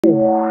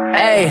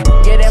Hey,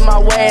 get in my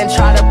way and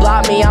try to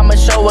block me, I'ma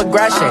show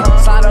aggression.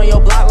 Slide on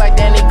your block like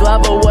Danny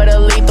Glover with a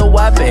lethal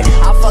weapon.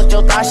 I fucked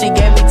your thought, she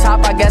gave me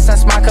top, I guess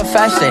that's my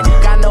confession.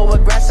 Got no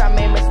regrets, I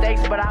made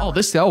mistakes, but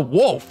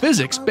whoa,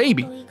 physics,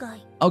 baby.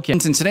 Okay,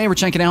 and today we're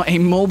checking out a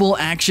mobile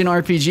action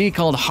RPG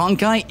called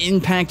Honkai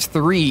Impact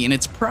 3, and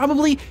it's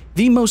probably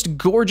the most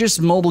gorgeous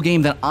mobile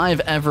game that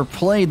I've ever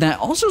played that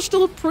also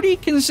still pretty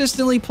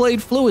consistently played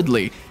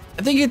fluidly.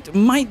 I think it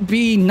might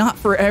be not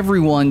for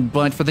everyone,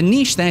 but for the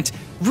niche that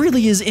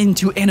really is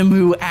into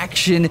anime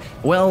action,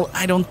 well,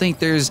 I don't think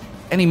there's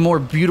any more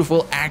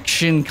beautiful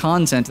action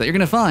content that you're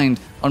gonna find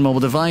on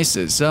mobile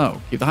devices.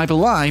 So, keep the hype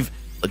alive.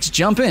 Let's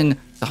jump in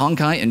to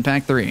Honkai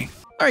Impact 3.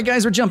 Alright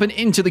guys, we're jumping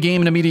into the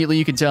game and immediately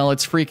you can tell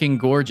it's freaking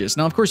gorgeous.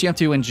 Now, of course, you have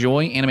to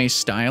enjoy anime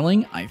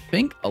styling, I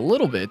think, a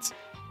little bit.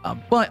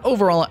 But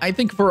overall, I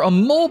think for a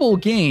mobile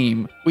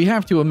game, we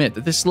have to admit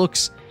that this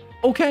looks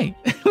okay.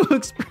 It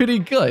looks pretty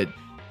good.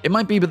 It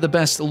might be the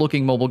best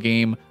looking mobile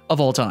game of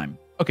all time.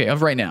 Okay,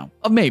 of right now.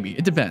 Of maybe,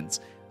 it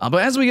depends.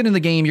 But as we get in the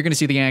game, you're gonna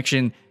see the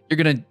action. You're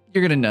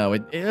gonna know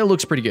it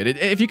looks pretty good.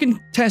 If you can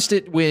test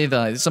it with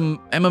some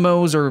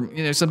MMOs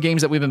or some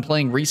games that we've been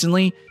playing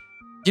recently,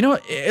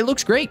 it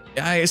looks great.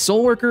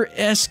 Soul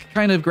Worker-esque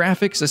kind of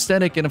graphics,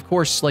 aesthetic, and of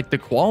course, like the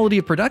quality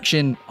of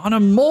production on a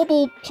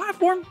mobile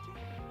platform.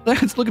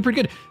 That's looking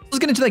pretty good. Let's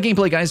get into that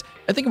gameplay, guys.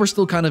 I think we're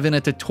still kind of in a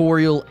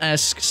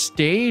tutorial-esque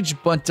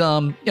stage, but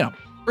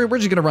we're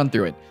just gonna run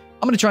through it.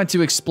 I'm gonna try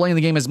to explain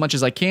the game as much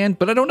as I can,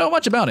 but I don't know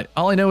much about it.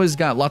 All I know is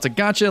got lots of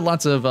gatcha,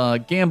 lots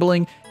of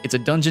gambling. It's a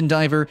dungeon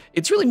diver.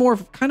 It's really more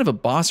of kind of a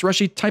boss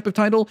rushy type of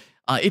title.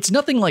 It's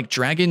nothing like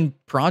Dragon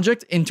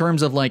Project in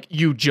terms of like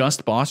you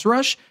just boss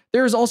rush.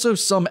 There's also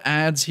some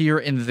ads here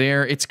and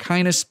there. It's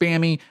kind of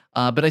spammy,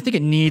 but I think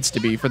it needs to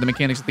be for the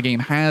mechanics that the game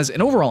has.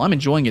 And overall, I'm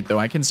enjoying it though,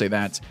 I can say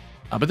that.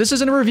 But this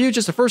isn't a review,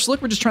 just a first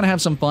look. We're just trying to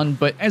have some fun.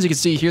 But as you can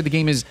see here, the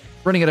game is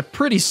running at a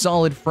pretty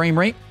solid frame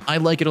rate. I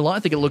like it a lot. I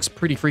think it looks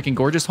pretty freaking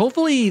gorgeous.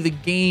 Hopefully the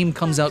game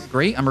comes out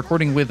great. I'm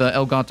recording with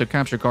Elgato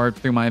capture card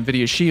through my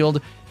Nvidia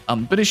Shield,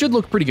 but it should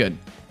look pretty good.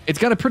 It's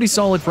got a pretty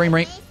solid frame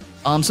rate.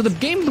 So the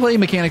gameplay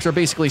mechanics are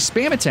basically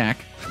spam attack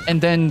and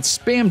then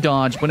spam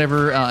dodge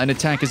whenever an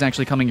attack is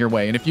actually coming your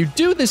way. And if you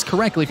do this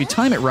correctly, if you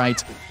time it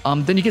right,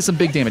 then you get some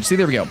big damage. See,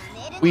 there we go.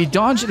 We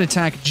dodged an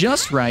attack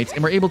just right,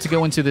 and we're able to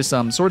go into this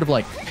sort of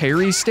like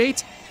parry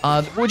state,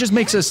 which just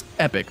makes us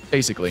epic,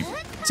 basically.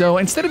 So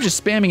instead of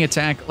just spamming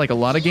attack like a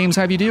lot of games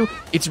have you do,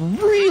 it's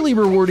really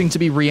rewarding to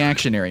be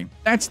reactionary.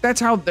 That's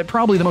how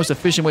probably the most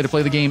efficient way to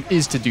play the game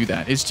is to do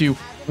that, is to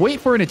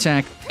wait for an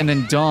attack and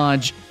then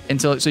dodge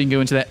so you can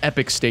go into that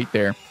epic state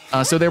there.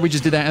 So there we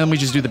just did that, and then we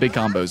just do the big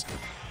combos.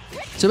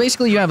 So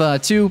basically you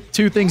have two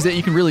things that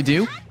you can really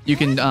do. You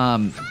can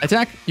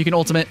attack, you can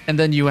ultimate, and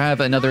then you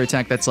have another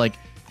attack that's like,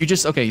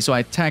 so I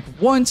attack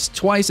once,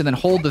 twice, and then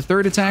hold the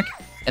third attack,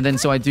 and then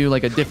so I do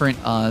like a different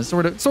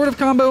sort of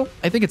combo.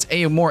 I think it's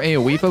more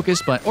AoE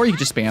focused, or you can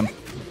just spam.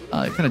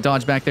 Kind of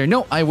dodge back there.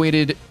 No, I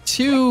waited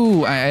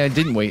I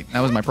didn't wait.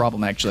 That was my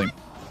problem, actually.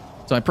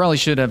 So I probably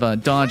should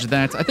have dodged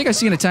that. I think I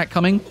see an attack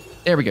coming.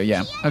 There we go,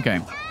 yeah,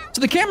 okay.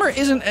 So the camera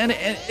isn't,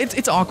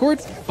 it's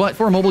awkward, but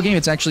for a mobile game,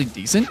 it's actually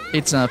decent.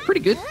 It's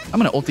pretty good. I'm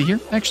gonna ulti here,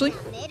 actually.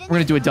 We're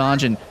gonna do a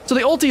dodge, and so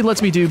the ulti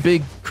lets me do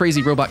big,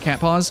 crazy robot cat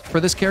paws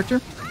for this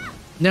character.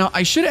 Now,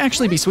 I should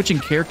actually be switching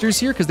characters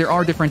here because there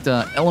are different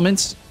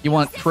elements. You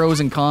want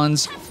pros and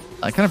cons,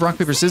 kind of rock,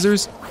 paper,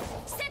 scissors.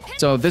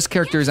 So this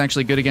character is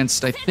actually good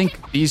against, I think,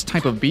 these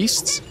type of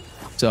beasts.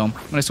 So I'm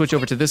going to switch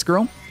over to this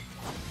girl.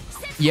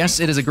 Yes,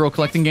 it is a girl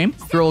collecting game.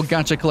 Girl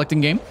gacha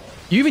collecting game.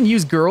 You even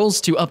use girls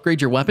to upgrade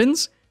your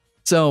weapons.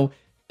 So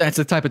that's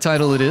the type of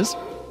title it is.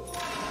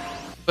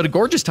 But a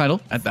gorgeous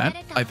title at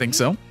that, I think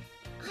so.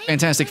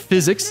 Fantastic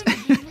physics.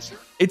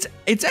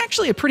 It's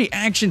actually a pretty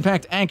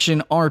action-packed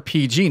action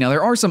RPG. Now,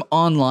 there are some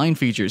online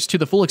features. To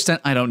the full extent,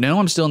 I don't know.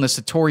 I'm still in this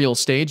tutorial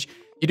stage.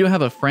 You do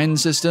have a friend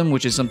system,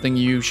 which is something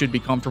you should be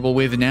comfortable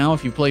with now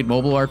if you've played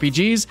mobile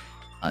RPGs.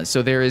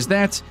 So there is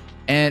that.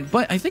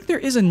 But I think there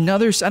is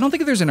another... I don't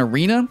think there's an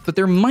arena, but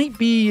there might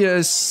be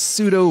a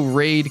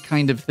pseudo-raid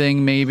kind of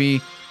thing,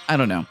 maybe. I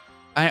don't know.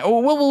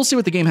 We'll see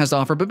what the game has to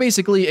offer, but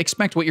basically,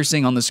 expect what you're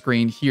seeing on the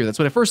screen here. That's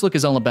what a first look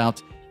is all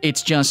about.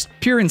 It's just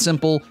pure and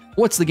simple.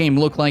 What's the game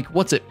look like?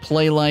 What's it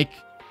play like?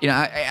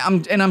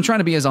 I'm trying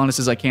to be as honest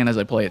as I can as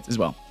I play it as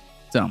well.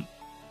 So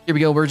here we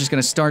go. We're just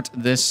going to start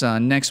this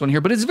next one here,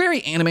 but it's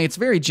very anime. It's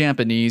very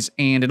Japanese,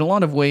 and in a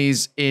lot of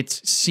ways, it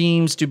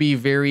seems to be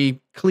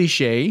very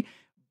cliche.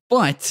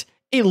 But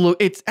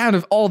it's out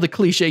of all the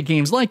cliche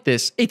games like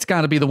this, it's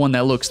got to be the one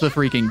that looks the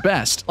freaking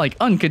best, like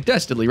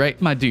uncontestedly,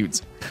 right, my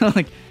dudes?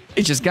 Like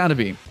it's just got to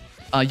be.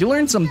 You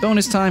learn some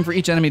bonus time for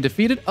each enemy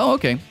defeated. Oh,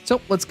 okay.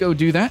 So let's go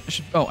do that.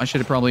 I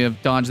should have probably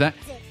have dodged that.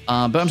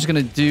 But I'm just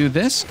going to do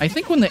this. I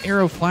think when the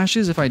arrow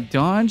flashes, if I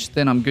dodge,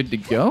 then I'm good to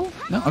go.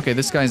 No? Okay,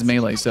 this guy's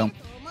melee, so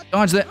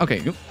dodge that. Okay.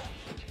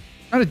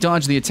 Try to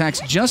dodge the attacks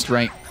just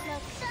right.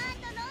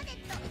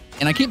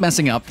 And I keep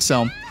messing up,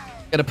 so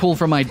got to pull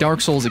from my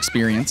Dark Souls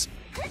experience.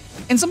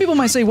 And some people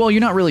might say, well,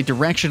 you're not really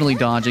directionally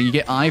dodging. You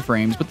get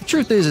iframes. But the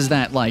truth is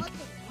that, like,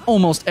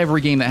 almost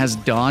every game that has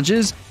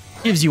dodges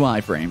gives you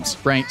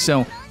iframes, right?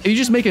 So if you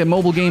just make a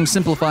mobile game,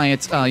 simplify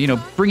it, you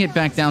know, bring it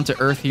back down to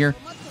earth here,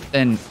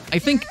 then I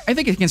think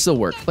it can still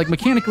work. Like,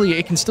 mechanically,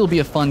 it can still be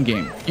a fun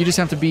game. You just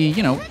have to be,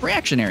 you know,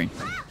 reactionary.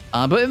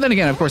 But then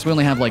again, of course, we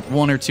only have like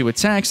 1 or 2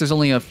 attacks. There's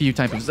only a few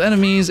types of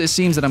enemies, it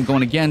seems, that I'm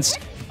going against.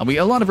 A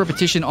lot of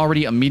repetition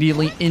already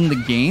immediately in the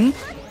game.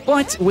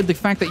 But with the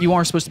fact that you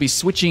are supposed to be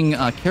switching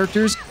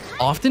characters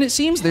often, it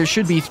seems, there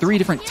should be 3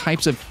 different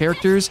types of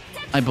characters,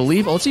 I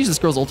believe. Oh, let's use this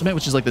girl's ultimate,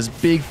 which is like this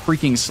big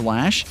freaking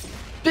slash.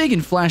 Big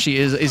and flashy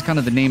is kind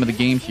of the name of the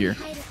game here.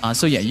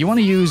 So yeah, you want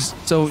to use...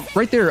 So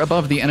right there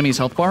above the enemy's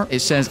health bar, it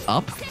says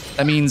up.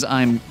 That means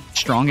I'm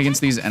strong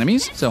against these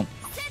enemies. So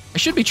I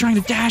should be trying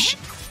to dash.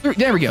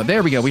 There we go.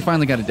 There we go. We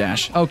finally got a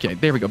dash. Okay,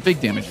 there we go.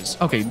 Big damages.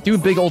 Okay, do a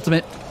big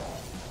ultimate.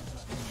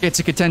 It's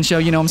a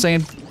Katensho, you know what I'm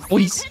saying?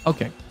 Please.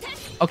 Okay.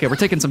 Okay, we're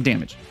taking some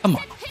damage. Come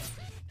on.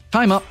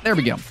 Time up. There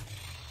we go.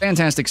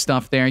 Fantastic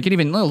stuff there. You can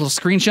even... A little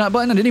screenshot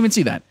button. I didn't even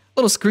see that.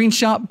 Little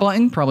screenshot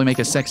button. Probably make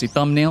a sexy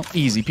thumbnail.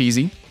 Easy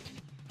peasy.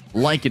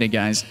 Liking it,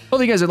 guys.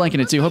 Hope you guys are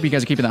liking it, too. Hope you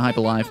guys are keeping that hype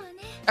alive.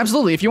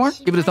 Absolutely. If you are,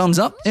 give it a thumbs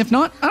up. If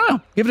not, I don't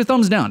know. Give it a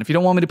thumbs down. If you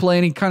don't want me to play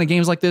any kind of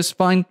games like this,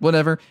 fine.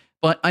 Whatever.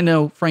 But I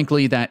know,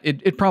 frankly, that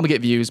it'd probably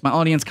get views. My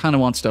audience kind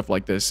of wants stuff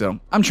like this, so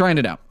I'm trying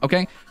it out,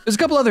 okay? There's a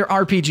couple other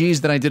RPGs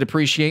that I did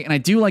appreciate, and I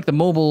do like the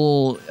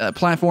mobile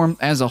platform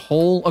as a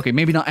whole. Okay,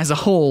 maybe not as a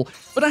whole,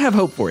 but I have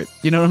hope for it.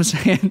 You know what I'm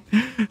saying?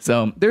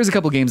 So there's a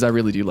couple games I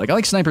really do like. I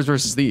like Snipers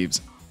vs. Thieves.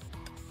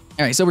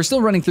 All right, so we're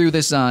still running through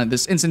this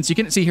this instance. You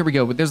can see, here we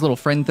go, there's a little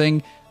friend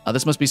thing.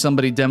 This must be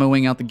somebody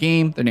demoing out the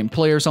game. They're named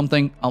Player or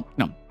something.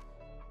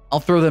 I'll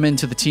throw them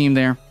into the team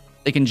there.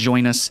 They can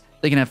join us.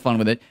 They can have fun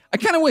with it. I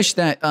kind of wish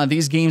that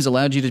these games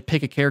allowed you to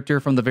pick a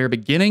character from the very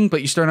beginning, but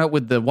you start out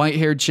with the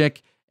white-haired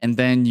chick, and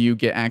then you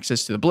get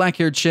access to the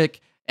black-haired chick,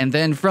 and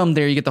then from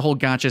there you get the whole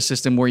gacha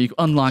system where you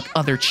unlock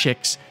other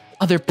chicks,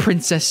 other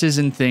princesses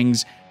and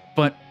things.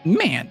 But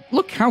man,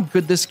 look how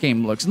good this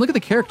game looks. And look at the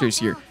characters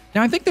here.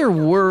 Now, I think there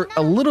were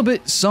a little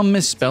bit some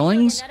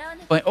misspellings,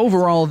 but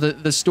overall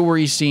the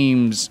story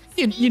seems,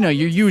 you know,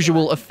 your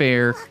usual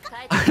affair.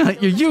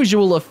 Your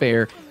usual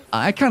affair.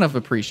 I kind of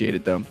appreciate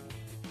it, though.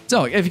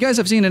 So, if you guys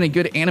have seen any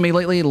good anime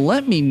lately,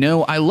 let me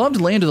know. I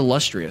loved Land of the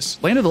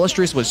Lustrous. Land of the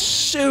Lustrous was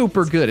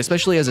super good,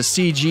 especially as a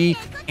CG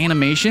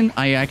animation.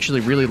 I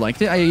actually really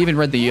liked it. I even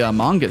read the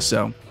manga,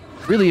 so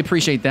really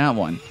appreciate that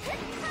one.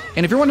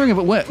 And if you're wondering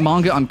about what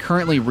manga I'm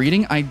currently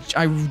reading, I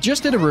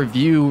just did a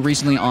review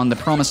recently on The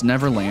Promised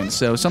Neverland,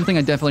 so something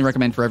I definitely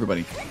recommend for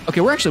everybody.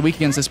 Okay, we're actually weak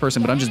against this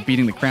person, but I'm just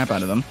beating the crap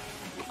out of them.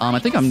 I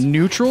think I'm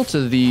neutral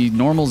to the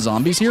normal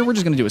zombies here. We're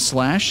just going to do a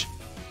slash.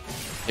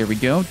 There we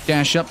go.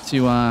 Dash up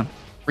to...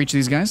 reach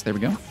these guys. There we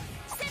go.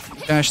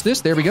 Dash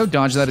this. There we go.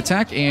 Dodge that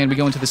attack. And we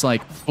go into this,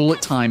 like,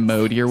 bullet time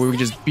mode here where we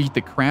just beat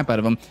the crap out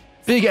of them.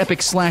 Big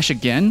epic slash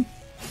again.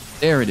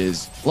 There it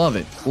is. Love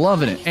it.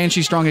 Loving it. And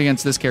she's strong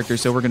against this character,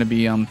 so we're going to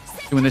be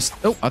doing this.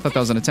 Oh, I thought that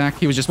was an attack.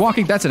 He was just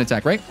walking. That's an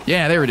attack, right?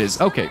 Yeah, there it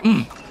is. Okay.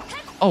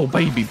 Oh,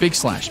 baby. Big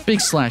slash. Big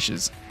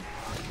slashes.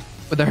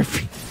 With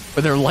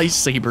their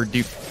lightsaber,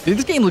 dude.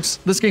 This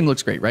game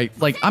looks great, right?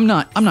 Like, I'm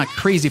not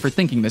crazy for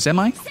thinking this, am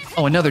I?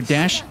 Oh, another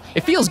dash.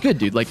 It feels good,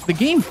 dude. Like, the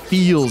game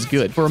feels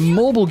good for a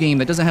mobile game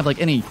that doesn't have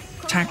like any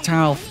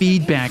tactile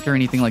feedback or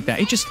anything like that.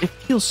 It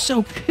feels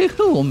so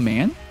cool,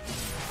 man.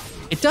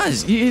 It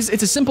does.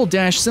 It's a simple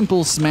dash,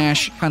 simple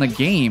smash kind of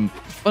game.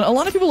 But a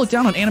lot of people look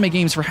down on anime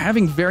games for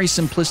having very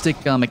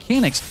simplistic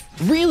mechanics.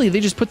 Really,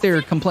 they just put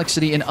their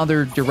complexity in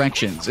other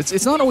directions.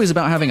 It's not always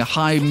about having a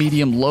high,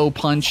 medium, low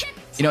punch.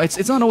 You know,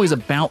 it's not always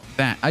about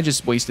that. I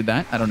just wasted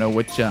that. I don't know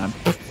which,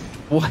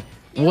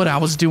 what I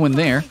was doing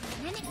there.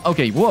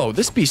 Okay, whoa,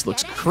 this beast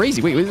looks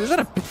crazy. Wait, is that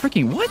a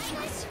freaking what?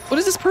 What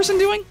is this person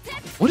doing?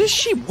 What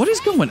is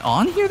going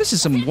on here? This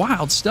is some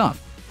wild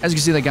stuff. As you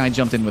can see, that guy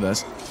jumped in with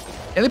us.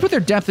 And they put their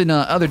depth in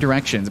other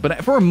directions,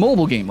 but for a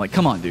mobile game, like,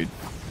 come on, dude.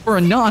 For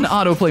a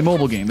non-autoplay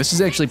mobile game, this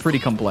is actually pretty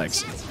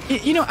complex.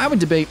 You know, I would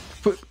debate,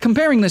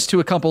 comparing this to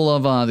a couple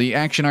of the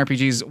action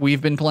RPGs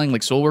we've been playing,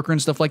 like Soul Worker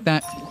and stuff like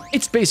that,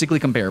 it's basically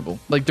comparable,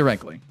 like,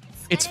 directly.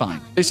 It's fine.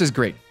 This is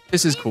great.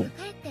 This is cool.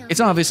 It's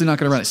obviously not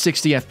going to run at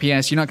 60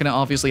 FPS. You're not going to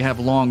obviously have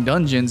long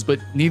dungeons, but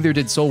neither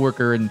did Soul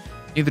Worker, and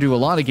neither do a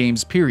lot of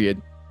games,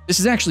 period. This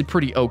is actually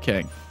pretty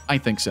okay. I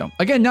think so.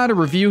 Again, not a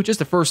review,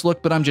 just a first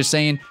look, but I'm just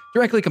saying,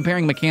 directly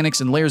comparing mechanics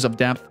and layers of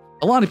depth,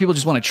 a lot of people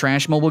just want to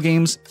trash mobile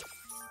games.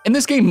 And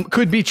this game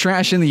could be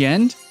trash in the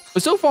end,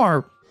 but so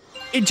far,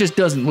 it just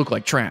doesn't look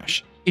like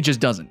trash. It just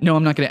doesn't. No,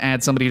 I'm not going to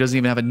add somebody who doesn't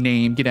even have a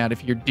name. Get out of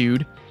here,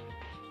 dude.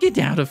 Get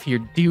out of here,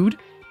 dude.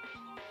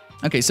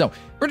 Okay, so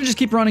we're going to just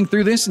keep running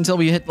through this until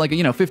we hit, like,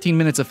 15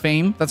 minutes of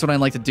fame. That's what I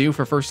like to do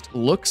for first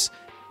looks.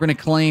 We're going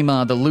to claim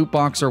the loot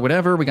box or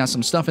whatever. We got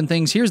some stuff and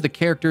things. Here's the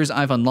characters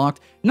I've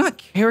unlocked. Not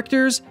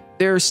characters,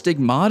 they're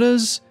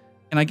stigmatas,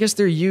 and I guess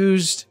they're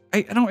used...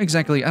 I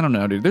don't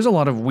know, dude. There's a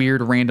lot of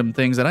weird, random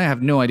things that I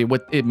have no idea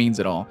what it means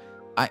at all.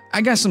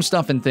 I got some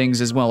stuff and things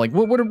as well. Like,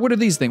 what are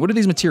these things? What are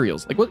these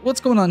materials? Like,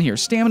 what's going on here?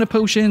 Stamina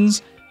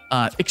potions,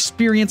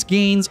 experience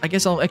gains. I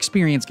guess I'll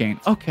experience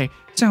gain. Okay,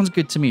 sounds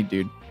good to me,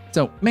 dude.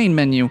 So main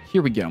menu,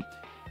 here we go.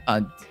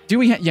 Do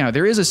we have, yeah,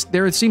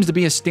 there seems to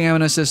be a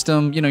stamina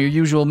system, you know, your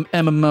usual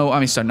MMO, I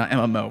mean, sorry, not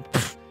MMO.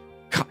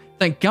 God,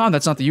 thank God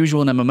that's not the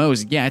usual in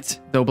MMOs yet,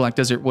 though Black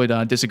Desert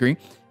would disagree.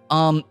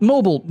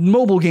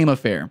 Mobile game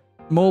affair.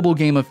 Mobile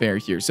game affair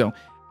here. So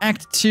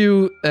Act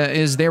 2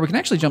 is there. We can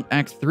actually jump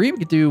Act 3. We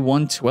could do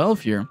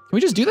 112 here. Can we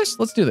just do this?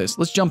 Let's do this.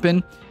 Let's jump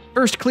in.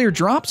 First clear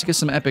drops, get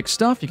some epic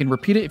stuff. You can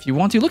repeat it if you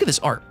want to. Look at this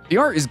art. The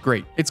art is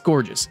great. It's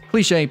gorgeous.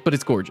 Cliche, but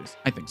it's gorgeous.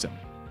 I think so.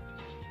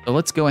 So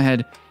let's go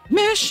ahead.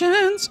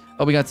 Missions.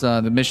 Oh, we got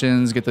the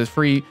missions. Get the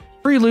free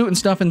loot and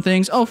stuff and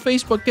things. Oh,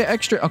 Facebook, get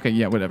extra. Okay,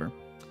 yeah, whatever.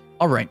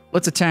 All right,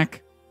 let's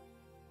attack.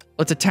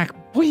 Let's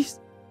attack, please.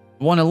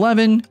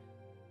 111.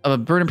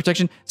 Burden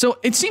protection. So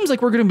it seems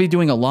like we're going to be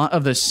doing a lot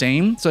of the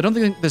same. So I don't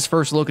think this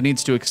first look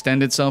needs to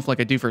extend itself like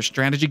I do for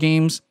strategy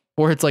games,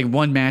 or it's like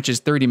one match is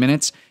 30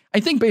 minutes. I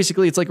think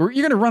basically it's like you're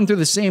going to run through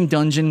the same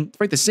dungeon,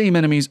 fight the same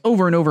enemies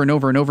over and over and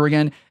over and over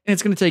again, and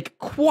it's going to take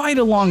quite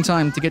a long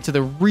time to get to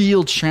the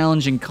real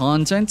challenging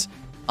content.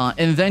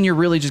 And then you're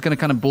really just going to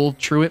kind of bull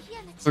through it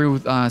through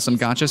some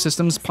gatcha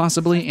systems,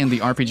 possibly, and the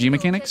RPG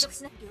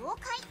mechanics.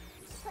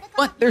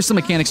 But there's some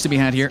mechanics to be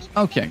had here.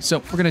 Okay,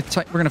 so we're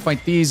gonna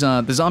fight these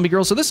the zombie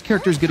girls. So this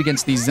character is good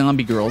against these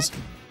zombie girls.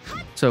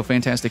 So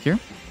fantastic here.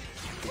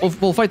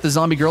 We'll fight the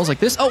zombie girls like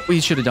this. Oh, we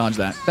should have dodged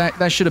that.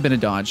 That should have been a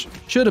dodge.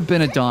 Should have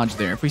been a dodge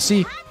there. If we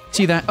see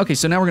that. Okay,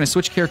 so now we're gonna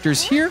switch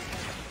characters here.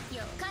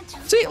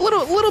 See, a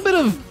little bit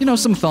of, you know,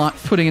 some thought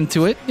putting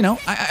into it. You know,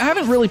 I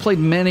haven't really played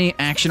many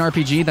action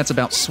RPG that's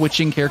about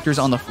switching characters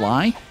on the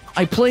fly.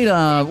 I played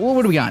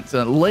what do we got?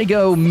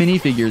 Lego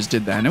minifigures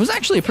did that, and it was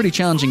actually a pretty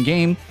challenging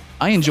game.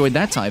 I enjoyed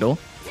that title.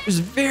 There's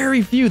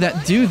very few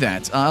that do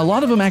that. A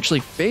lot of them actually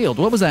failed.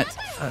 What was that?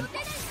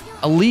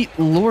 Elite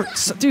Lord.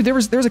 Dude,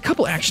 there's a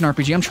couple action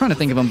RPG. I'm trying to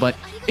think of them, but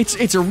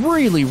it's a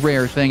really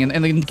rare thing.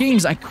 And the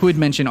games I could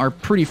mention are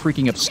pretty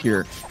freaking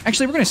obscure.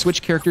 Actually, we're going to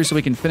switch characters so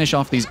we can finish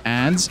off these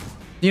ads.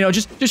 You know,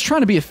 just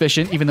trying to be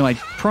efficient, even though I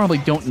probably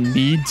don't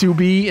need to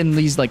be in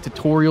these like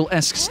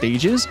tutorial-esque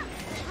stages.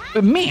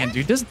 But man,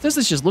 dude, does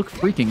this just look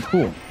freaking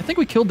cool? I think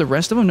we killed the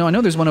rest of them. No, I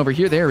know there's one over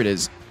here. There it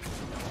is.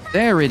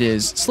 There it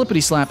is.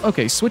 Slippity slap.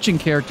 Okay, switching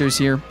characters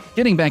here.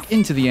 Getting back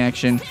into the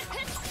action.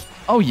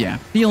 Oh yeah,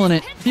 feeling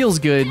it. Feels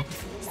good.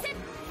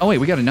 Oh wait,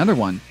 we got another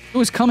one. Who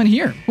was coming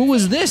here? Who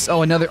was this?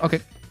 Oh, another.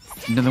 Okay.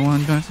 Another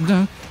one.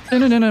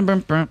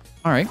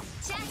 All right.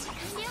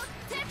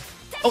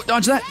 Oh,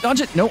 dodge that.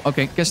 Dodge it. No,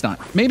 okay, guess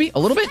not. Maybe a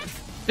little bit.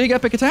 Big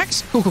epic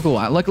attacks. Cool, cool, cool.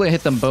 Luckily I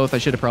hit them both. I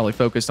should have probably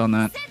focused on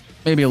that.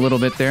 Maybe a little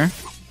bit there.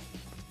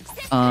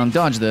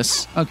 Dodge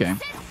this. Okay.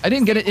 I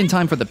didn't get it in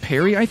time for the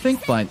parry, I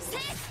think, but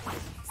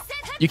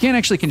you can't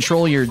actually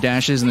control your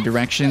dashes and the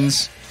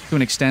directions to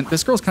an extent.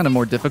 This girl's kind of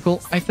more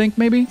difficult, I think,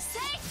 maybe.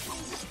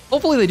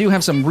 Hopefully they do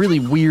have some really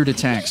weird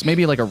attacks.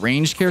 Maybe like a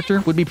ranged character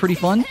would be pretty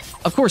fun.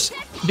 Of course,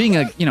 being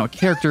a, you know,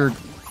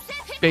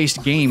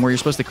 character-based game where you're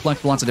supposed to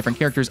collect lots of different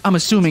characters, I'm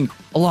assuming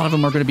a lot of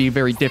them are going to be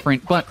very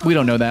different, but we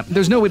don't know that.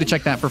 There's no way to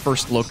check that for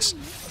first looks.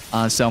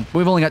 So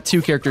we've only got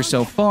 2 characters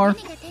so far.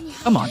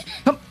 Come on.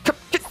 Come,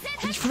 get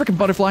freaking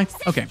butterfly.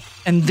 Okay.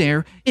 And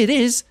there it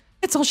is.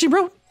 It's all she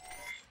wrote.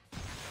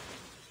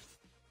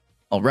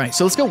 All right,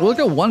 so we'll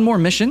go one more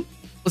mission.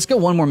 Let's go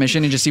one more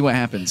mission and just see what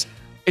happens.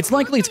 It's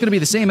likely it's going to be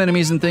the same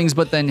enemies and things,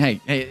 but then,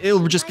 hey,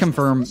 it'll just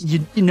confirm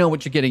you know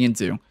what you're getting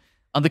into.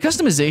 The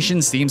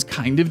customization seems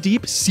kind of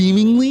deep,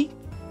 seemingly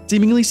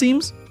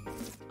seems.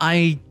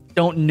 I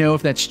don't know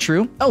if that's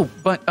true. Oh,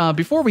 but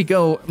before we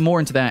go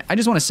more into that, I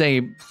just want to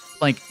say,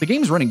 like, the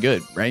game's running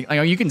good, right?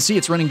 Like, you can see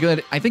it's running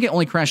good. I think it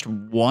only crashed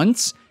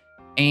once,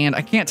 and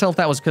I can't tell if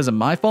that was because of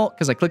my fault,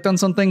 because I clicked on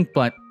something,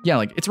 but yeah,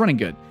 like, it's running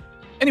good.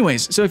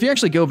 Anyways, so if you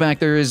actually go back,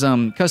 there is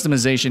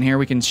customization here.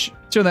 We can show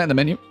that in the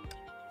menu.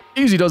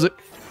 Easy does it.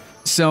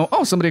 So,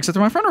 oh, somebody accepted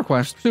my friend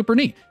request. Super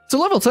neat. So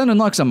level 10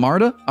 unlocks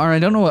Armada. All right, I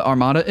don't know what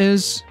Armada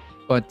is,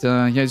 but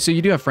yeah, so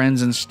you do have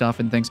friends and stuff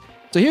and things.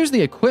 So here's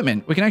the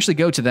equipment. We can actually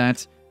go to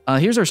that.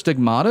 Here's our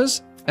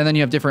stigmatas, and then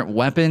you have different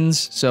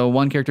weapons. So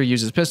one character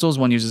uses pistols,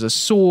 one uses a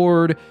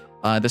sword.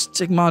 The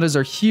stigmatas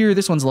are here.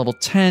 This one's level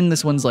 10.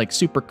 This one's like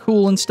super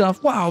cool and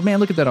stuff. Wow,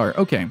 man, look at that art.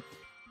 Okay.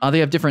 They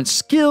have different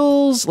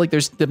skills, like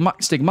there's the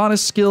stigmata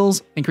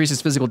skills,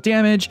 increases physical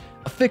damage,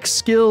 affix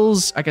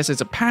skills, I guess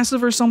it's a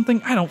passive or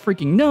something, I don't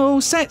freaking know,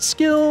 set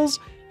skills,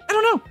 I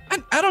don't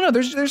know, I don't know,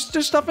 there's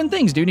just stuff and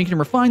things, dude, you can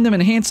refine them,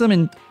 enhance them,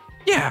 and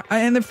yeah,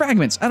 and the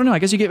fragments, I don't know, I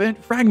guess you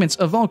get fragments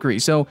of Valkyrie,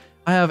 so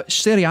I have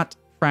Shariat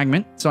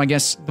fragment, so I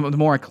guess the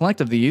more I collect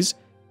of these,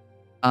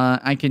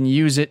 I can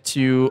use it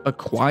to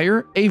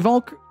acquire a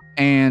Valk,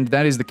 and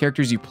that is the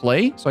characters you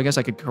play, so I guess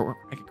I could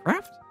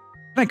craft?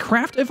 Can I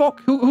craft a Valk?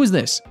 Who is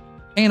this?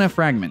 And a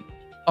fragment.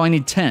 Oh, I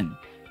need 10.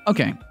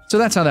 Okay, so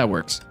that's how that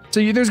works.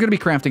 So there's going to be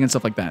crafting and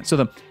stuff like that. So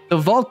the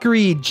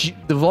Valkyrie,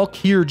 the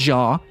Valkyr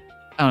Jaw,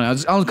 I don't know,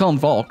 I'll call them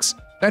Valks.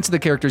 That's the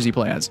characters you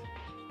play as.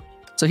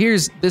 So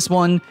here's this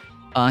one.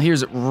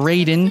 Here's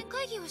Raiden.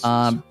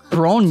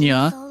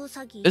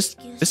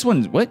 Bronya. This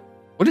one, what?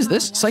 What is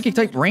this? Psychic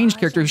type ranged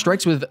character who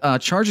strikes with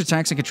charge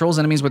attacks and controls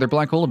enemies with their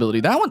black hole ability.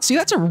 That one, see,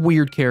 that's a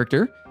weird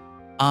character.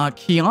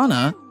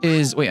 Kiana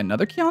is... Wait,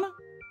 another Kiana?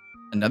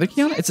 Another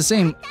Kiana? It's the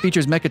same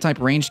features mecha type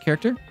ranged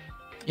character.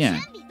 Yeah.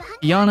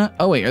 Kiana.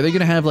 Oh, wait. Are they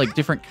going to have, like,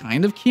 different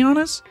kind of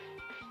Kianas?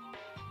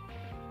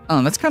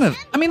 Oh, that's kind of...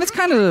 I mean, that's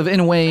kind of, in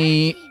a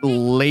way,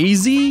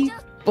 lazy.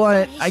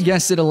 But I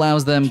guess it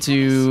allows them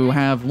to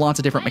have lots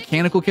of different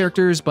mechanical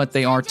characters, but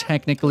they are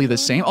technically the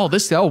same. Oh,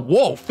 this... Oh,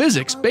 whoa.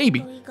 Physics,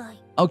 baby.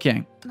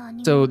 Okay.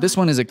 So this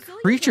one is a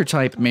creature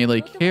type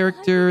melee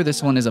character.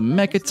 This one is a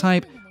mecha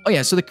type. Oh,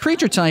 yeah. So the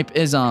creature type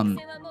is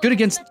good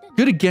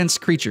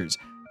against creatures,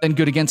 then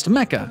good against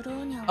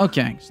mecha.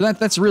 Okay, so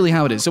that's really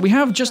how it is. So we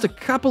have just a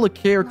couple of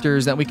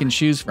characters that we can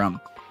choose from.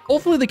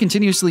 Hopefully they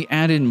continuously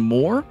add in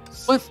more,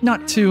 but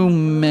not too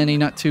many,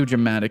 not too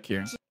dramatic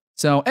here.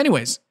 So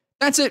anyways,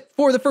 that's it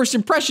for the first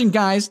impression,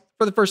 guys.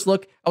 For the first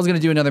look, I was going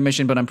to do another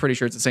mission, but I'm pretty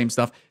sure it's the same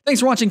stuff.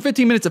 Thanks for watching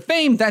 15 Minutes of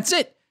Fame. That's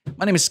it.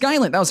 My name is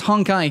Skylant. That was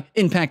Honkai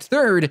Impact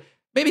 3rd.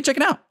 Maybe check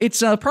it out.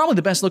 It's probably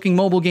the best looking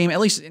mobile game, at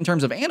least in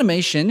terms of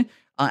animation,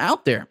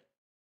 out there.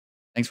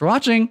 Thanks for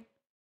watching.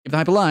 Keep the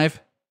hype alive.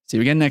 See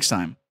you again next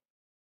time.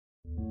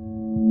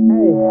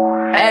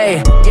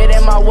 Hey, get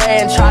in my way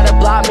and try to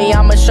block me,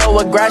 I'ma show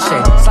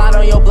aggression. Slide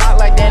on your block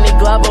like Danny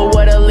Glover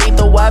with a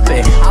lethal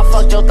weapon. I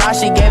fucked your thought,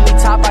 she gave me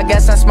top, I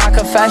guess that's my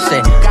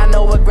confession. Got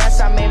no regrets,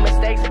 I made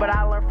mistakes, but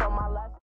I learned from my